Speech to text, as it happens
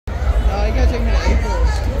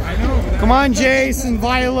Come on, Jace and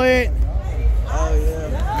Violet. Oh,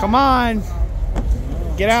 yeah. Come on.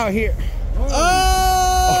 Get out here.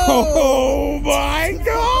 Oh! Oh my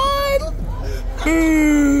God!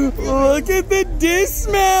 Look at the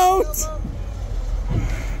dismount.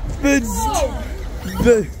 The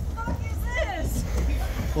What is this?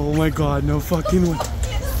 oh my God! No fucking way. What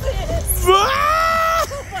is this? Ah!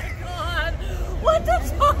 Oh my God! What the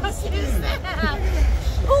fuck is that?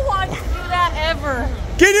 Who wants to do that ever?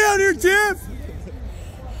 Get out here, Tiff.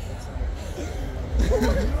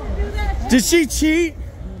 Did she cheat?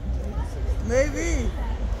 Maybe.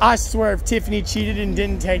 I swear, if Tiffany cheated and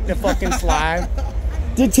didn't take the fucking slide.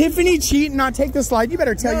 Did Tiffany cheat and not take the slide? You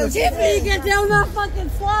better tell your Tiffany, get down that fucking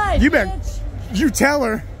slide. You better. Bitch. You tell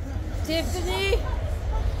her. Tiffany.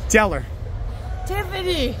 Tell her.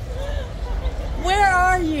 Tiffany. Where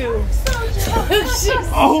are you?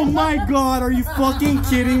 Oh my God, are you fucking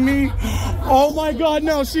kidding me? Oh my God,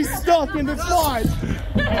 no, she's stuck in the slide.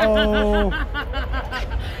 Oh.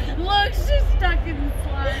 Look, she's stuck in the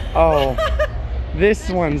slide. Oh. This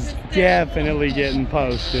one's definitely getting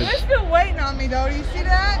posted. It's been waiting on me, though. Do you see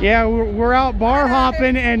that? Yeah, we're out bar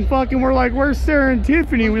hopping and fucking we're like, where's Sarah and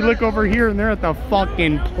Tiffany? We look over here and they're at the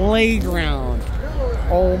fucking playground.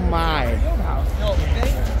 Oh my.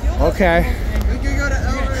 Okay. We can go to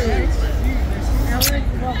Elridge.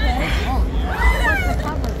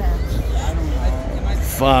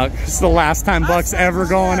 Fuck. It's the last time Buck's ever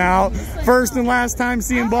going out. First and last time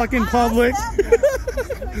seeing Buck in public.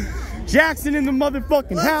 Jackson in the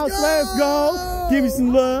motherfucking house. Let's go. Give me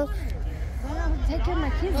some love. I don't take care of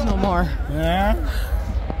my kids no more. Yeah.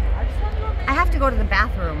 I have to go to the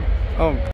bathroom. Oh.